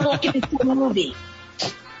 You're not walking into a movie.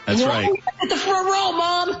 That's right. At the front row,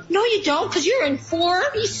 Mom. No, you don't, because you're in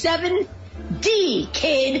 4B7D,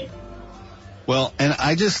 kid. Well, and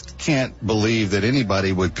I just can't believe that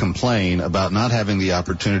anybody would complain about not having the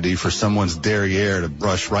opportunity for someone's derriere to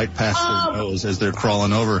brush right past their nose as they're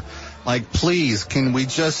crawling over. Like, please, can we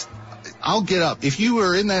just... I'll get up. If you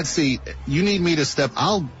were in that seat, you need me to step.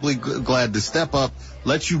 I'll be glad to step up,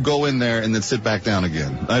 let you go in there, and then sit back down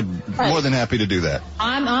again. I'm more than happy to do that.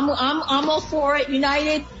 I'm all for it.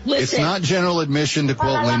 United, listen. It's not general admission, to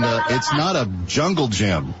quote Linda. It's not a jungle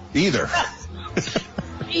gym either.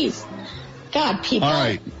 Jeez, God, people. All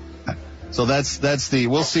right. So that's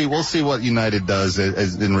we'll see what United does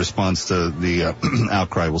as in response to the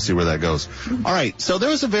outcry. We'll see where that goes. All right. So there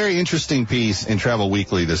was a very interesting piece in Travel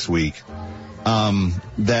Weekly this week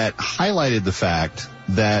that highlighted the fact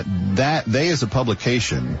that they as a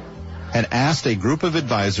publication had asked a group of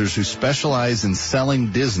advisors who specialize in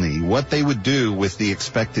selling Disney what they would do with the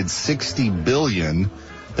expected $60 billion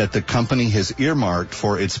that the company has earmarked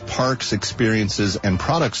for its parks, experiences, and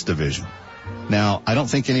products division. Now, I don't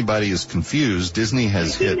think anybody is confused. Disney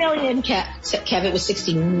has hit... 60 million, Kev, it was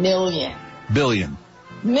 60 million. Billion.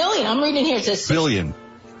 Million. I'm reading here. It says... Billion.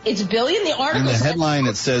 It's billion? The article In the says... headline,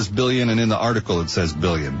 it says billion, and in the article, it says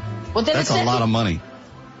billion. Well, then that's a lot of money.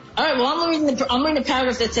 All right, well, I'm reading the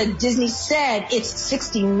paragraph that said Disney said its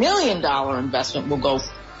 $60 million investment will go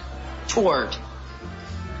toward.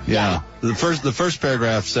 Yeah. The first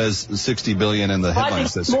paragraph says 60 billion and the headline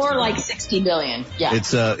says 60 more billion. like 60 billion. Yeah.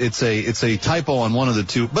 It's a typo on one of the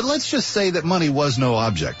two, but let's just say that money was no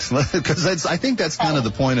object, because I think that's kind of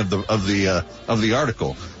the point of the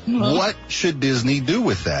article. Mm-hmm. What should Disney do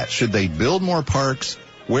with that? Should they build more parks?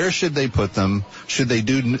 Where should they put them? Should they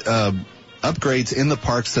do upgrades in the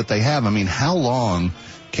parks that they have? I mean, how long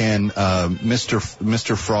can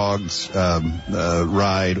Mr. Frog's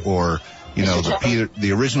ride, or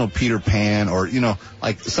the original Peter Pan, or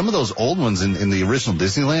like some of those old ones in the original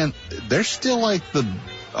Disneyland, they're still like the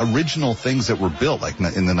original things that were built like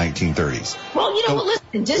in the 1930s. Well, but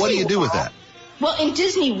listen, Disney what do you do with that? Well, in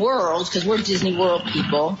Disney World, because we're Disney World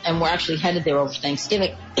people, and we're actually headed there over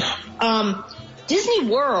Thanksgiving, Disney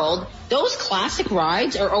World, those classic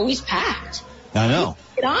rides are always packed. I know.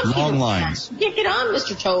 Get on, long lines. You can't get on,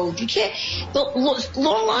 Mr. Toad. You can't. The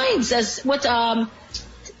long lines as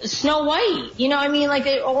Snow White. I mean, like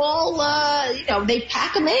they all, they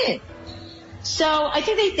pack them in. So I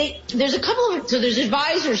think there's a couple of, there's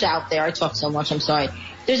advisors out there. I talk so much, I'm sorry.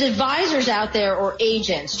 There's advisors out there, or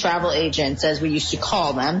agents, travel agents, as we used to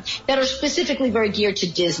call them, that are specifically very geared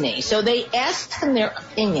to Disney. So they asked them their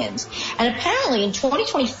opinions. And apparently in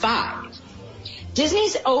 2025,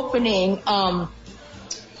 Disney's opening a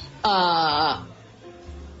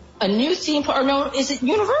new theme park. Or no, is it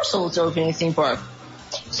Universal is opening a theme park?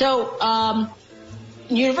 So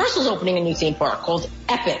Universal's opening a new theme park called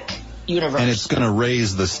Epic Universe. And it's going to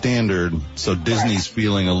raise the standard, so Disney's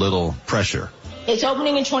feeling a little pressure. It's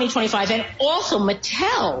opening in 2025, and also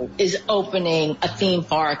Mattel is opening a theme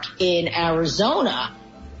park in Arizona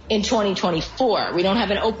in 2024. We don't have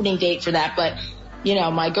an opening date for that, but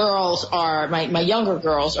my younger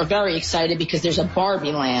girls are very excited because there's a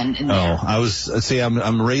Barbie land in there.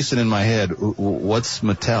 I'm racing in my head. What's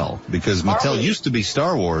Mattel? Because Mattel used to be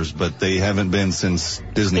Star Wars, but they haven't been since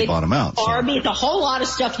Disney bought them out. Barbie, it's a whole lot of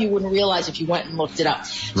stuff you wouldn't realize if you went and looked it up.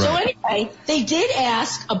 Right. So anyway, they did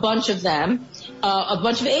ask a bunch of them, a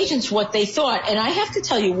bunch of agents, what they thought. And I have to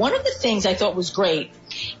tell you, one of the things I thought was great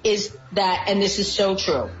is that, and this is so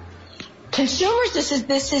true, consumers,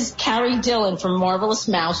 this is Carrie Dillon from Marvelous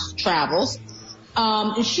Mouse Travels,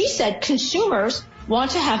 and she said consumers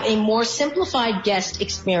want to have a more simplified guest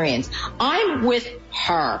experience. I'm with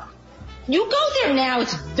her. You go there now,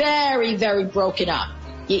 it's very, very broken up.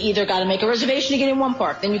 You either got to make a reservation to get in one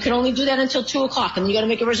park, then you can only do that until 2 o'clock, and then you got to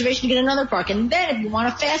make a reservation to get in another park, and then if you want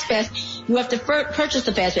a Fast Pass, you have to purchase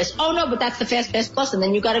the Fast Pass. Oh no, but that's the Fast Pass Plus, and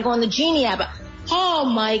then you got to go on the Genie app. Oh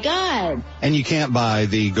my God. And you can't buy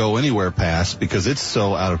the Go Anywhere pass because it's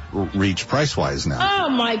so out of reach price-wise now. Oh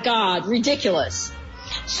my God, ridiculous.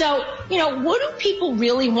 So, what do people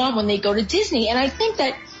really want when they go to Disney? And I think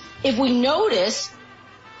that if we notice,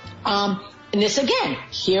 and this again,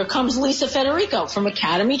 here comes Lisa Federico from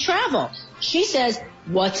Academy Travel. She says,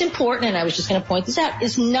 what's important, and I was just going to point this out,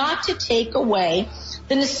 is not to take away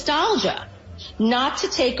the nostalgia, not to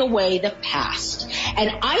take away the past.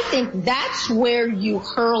 And I think that's where you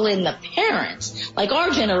hurl in the parents. Like our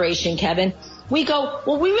generation, Kevin, we go,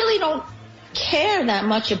 well, we really don't care that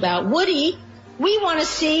much about Woody. We want to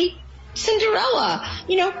see Cinderella.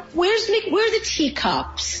 Where are the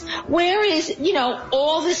teacups? Where is,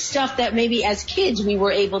 all this stuff that maybe as kids we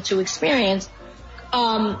were able to experience.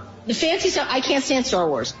 The fancy stuff, I can't stand Star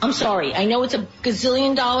Wars. I'm sorry. I know it's a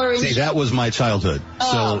gazillion dollar. See, that was my childhood.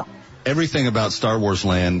 So everything about Star Wars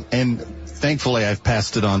Land, and thankfully I've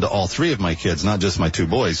passed it on to all 3 of my kids, not just my 2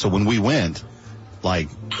 boys. So when we went,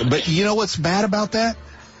 but you know what's bad about that?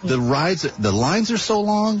 The lines are so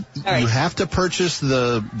long. Right. You have to purchase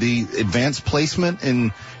the advanced placement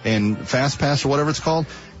in Fast Pass or whatever it's called.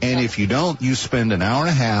 And if you don't, you spend an hour and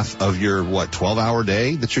a half of your 12-hour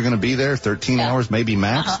day that you're going to be there, 13 hours maybe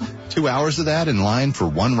max, 2 hours of that in line for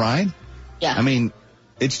one ride. Yeah. I mean,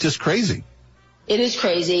 it's just crazy. It is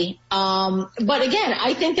crazy. But again,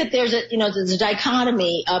 I think that there's a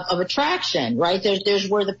dichotomy of attraction, right? There's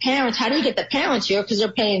where the parents, how do you get the parents here? Because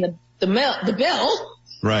they're paying the bill.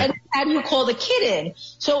 Right. And how do you call the kid in?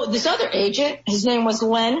 So this other agent, his name was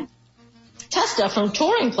Len Testa from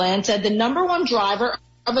Touring Plan, said the number one driver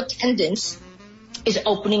of attendance is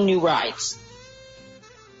opening new rides.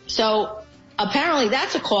 So apparently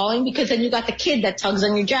that's a calling, because then you got the kid that tugs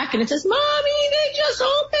on your jacket and says, "Mommy, they just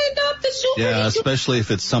opened up the super." Yeah, especially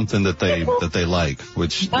if it's something that they like,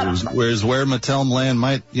 which whereas where Mattel land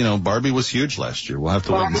might, Barbie was huge last year. We'll have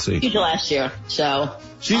to wait and see. Huge last year, so.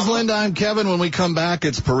 She's Linda, I'm Kevin. When we come back,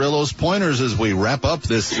 it's Perillo's Pointers as we wrap up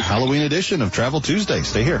this Halloween edition of Travel Tuesday.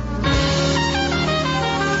 Stay here.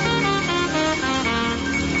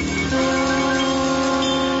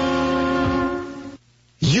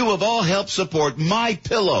 You have all helped support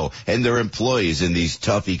MyPillow and their employees in these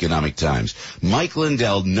tough economic times. Mike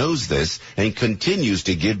Lindell knows this and continues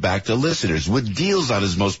to give back to listeners with deals on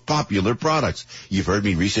his most popular products. You've heard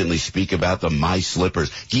me recently speak about the My Slippers,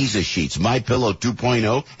 Giza Sheets, MyPillow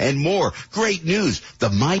 2.0, and more. Great news. The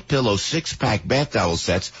MyPillow 6-pack bath towel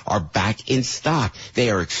sets are back in stock. They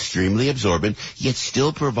are extremely absorbent, yet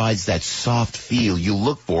still provides that soft feel you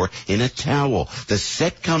look for in a towel. The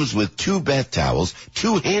set comes with 2 bath towels,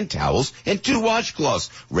 2 hand towels, and 2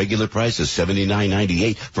 washcloths. Regular price is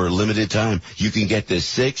 $79.98 for a limited time. You can get this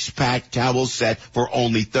 6-pack towel set for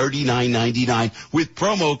only $39.99 with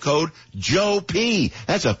promo code Joe P.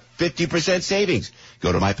 That's a 50% savings.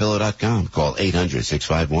 Go to MyPillow.com. Call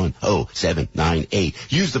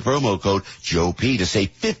 800-651-0798. Use the promo code Joe P to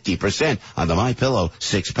save 50% on the MyPillow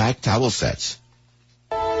 6-pack towel sets.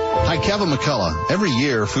 Hi, Kevin McCullough. Every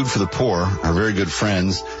year, Food for the Poor, our very good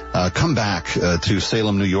friends, come back to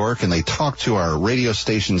Salem, New York, and they talk to our radio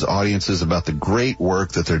station's audiences about the great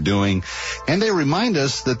work that they're doing. And they remind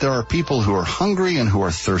us that there are people who are hungry and who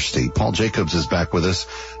are thirsty. Paul Jacobs is back with us.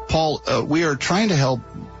 Paul, we are trying to help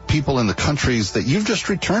people in the countries that you've just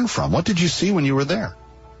returned from. What did you see when you were there?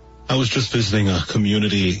 I was just visiting a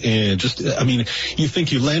community, and you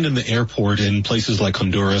think you land in the airport in places like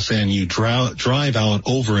Honduras and you drive out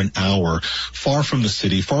over an hour far from the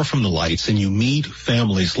city, far from the lights, and you meet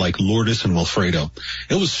families like Lourdes and Wilfredo.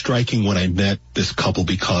 It was striking when I met this couple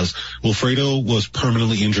because Wilfredo was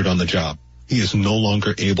permanently injured on the job. He is no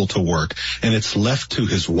longer able to work, and it's left to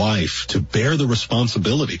his wife to bear the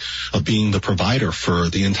responsibility of being the provider for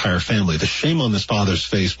the entire family. The shame on this father's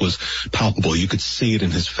face was palpable. You could see it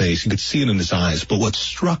in his face. You could see it in his eyes. But what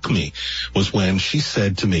struck me was when she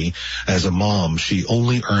said to me, as a mom, she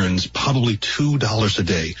only earns probably $2 a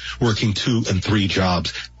day, working 2 and 3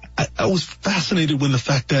 jobs. I was fascinated with the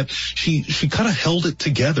fact that she kind of held it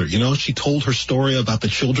together. She told her story about the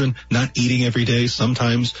children not eating every day.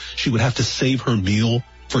 Sometimes she would have to save her meal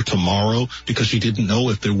for tomorrow because she didn't know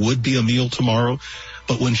if there would be a meal tomorrow.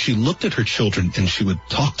 But when she looked at her children and she would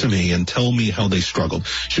talk to me and tell me how they struggled,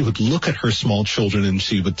 she would look at her small children and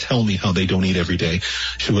she would tell me how they don't eat every day.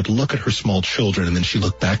 She would look at her small children and then she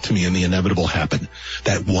looked back to me and the inevitable happened.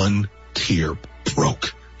 That one tear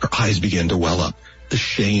broke. Her eyes began to well up. The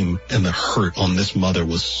shame and the hurt on this mother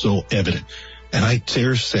was so evident. And I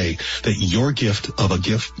dare say that your gift of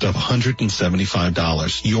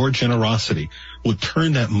 $175, your generosity, would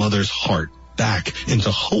turn that mother's heart back into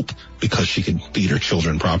hope because she can feed her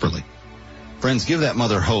children properly. Friends, give that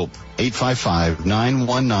mother hope.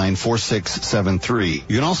 855-919-4673.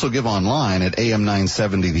 You can also give online at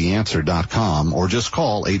am970theanswer.com or just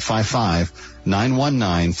call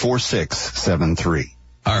 855-919-4673.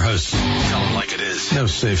 Our hosts tell them like it is. No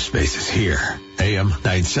safe spaces here. AM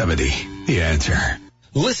 970, The Answer.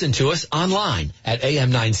 Listen to us online at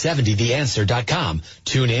am970theanswer.com.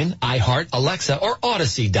 Tune in, iHeart, Alexa, or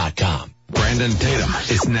Odyssey.com. Brandon Tatum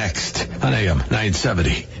is next on AM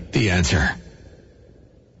 970, The Answer.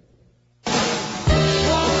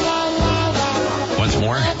 Once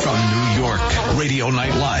more from New York, Radio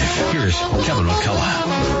Night Live. Here's Kevin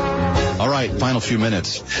McCullough. All right, final few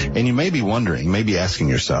minutes. And you may be wondering, maybe asking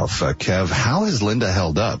yourself, Kev, how has Linda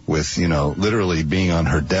held up with, literally being on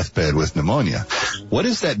her deathbed with pneumonia? What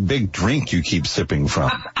is that big drink you keep sipping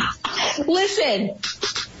from? Listen,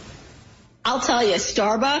 I'll tell you,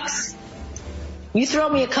 Starbucks, you throw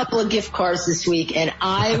me a couple of gift cards this week and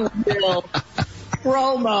I will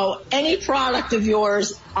promo any product of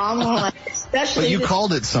yours online, especially. But you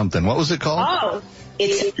called it something. What was it called? Oh,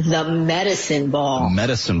 it's the medicine ball.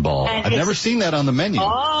 Medicine ball. And I've never seen that on the menu.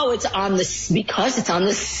 Oh, because it's on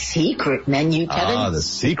the secret menu, Kevin. Ah, the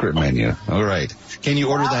secret menu. All right. Can you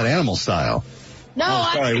order that animal style? No,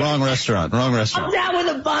 sorry, wrong restaurant. I'm down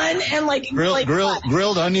with a bun and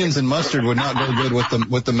grilled onions and mustard would not go good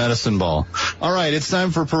with the medicine ball. All right, it's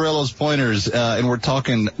time for Perillo's Pointers, and we're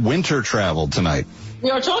talking winter travel tonight. We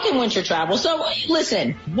are talking winter travel. So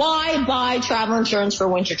listen, why buy travel insurance for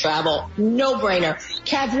winter travel? No brainer.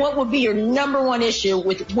 Kev, what would be your number one issue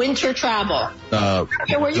with winter travel?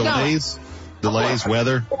 Delays. Delays,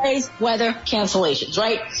 weather? Delays, weather, cancellations,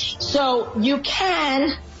 right? So you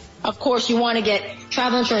can, of course, you want to get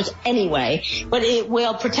travel insurance anyway, but it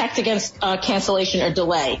will protect against cancellation or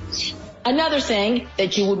delay. Another thing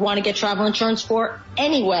that you would want to get travel insurance for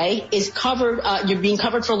anyway is you're being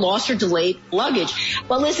covered for lost or delayed luggage.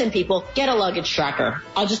 But listen, people, get a luggage tracker.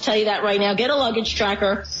 I'll just tell you that right now. Get a luggage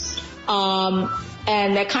tracker.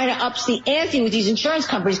 And that kind of ups the ante with these insurance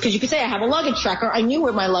companies, because you could say, I have a luggage tracker. I knew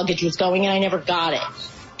where my luggage was going and I never got it.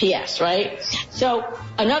 PS, right? So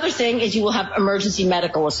another thing is you will have emergency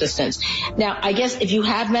medical assistance. Now, I guess if you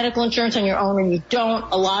have medical insurance on your own and you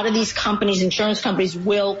don't, a lot of these companies, insurance companies,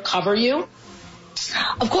 will cover you.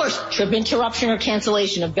 Of course, trip interruption or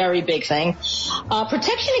cancellation, a very big thing.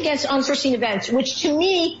 Protection against unforeseen events, which to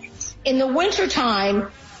me, in the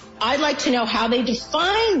wintertime, I'd like to know how they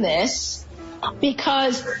define this,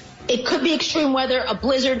 because it could be extreme weather, a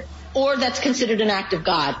blizzard, or that's considered an act of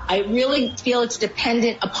God. I really feel it's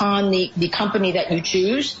dependent upon the company that you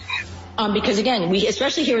choose. Because again,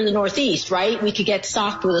 especially here in the Northeast, right? We could get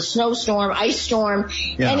socked with a snowstorm, ice storm,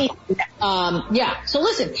 anything. So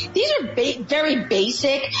listen, these are very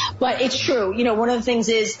basic, but it's true. You know, one of the things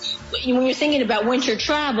is when you're thinking about winter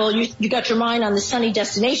travel, you got your mind on the sunny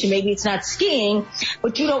destination. Maybe it's not skiing,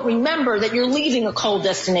 but you don't remember that you're leaving a cold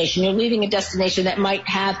destination. You're leaving a destination that might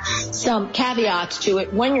have some caveats to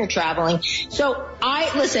it when you're traveling. So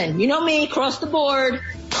listen, you know me, across the board,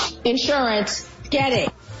 insurance, get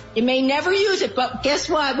it. You may never use it, but guess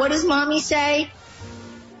what? What does mommy say?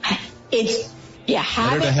 It's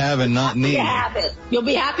better to have and not need. You'll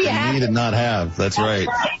be happy you have it. Need and not have. That's right.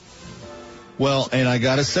 Well, and I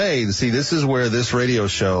gotta say, this is where this radio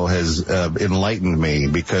show has enlightened me,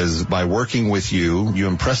 because by working with you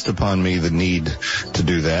impressed upon me the need to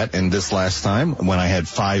do that. And this last time, when I had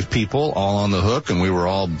 5 people all on the hook and we were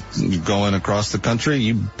all going across the country,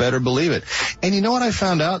 you better believe it. And you know what I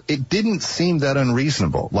found out? It didn't seem that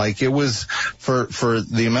unreasonable. Like, it was for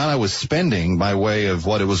the amount I was spending by way of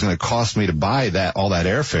what it was going to cost me to buy all that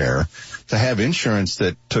airfare, to have insurance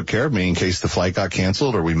that took care of me in case the flight got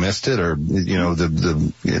canceled or we missed it, or, you know,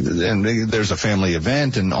 and there's a family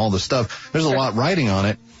event and all the stuff. There's a lot riding on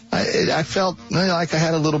it. I felt like I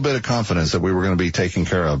had a little bit of confidence that we were going to be taken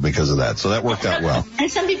care of because of that. So that worked out well.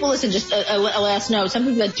 And some people, listen, just a last note, some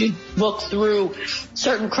people that do book through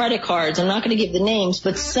certain credit cards, I'm not going to give the names,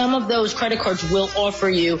 but some of those credit cards will offer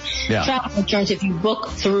you travel insurance if you book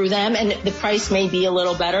through them, and the price may be a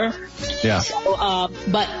little better. Yeah. So,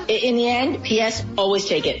 but in the end, PS, always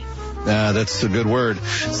take it. That's a good word.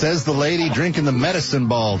 Says the lady drinking the medicine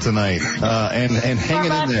ball tonight, and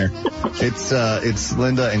hanging in there. It's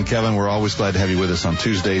Linda and Kevin. We're always glad to have you with us on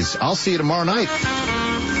Tuesdays. I'll see you tomorrow night.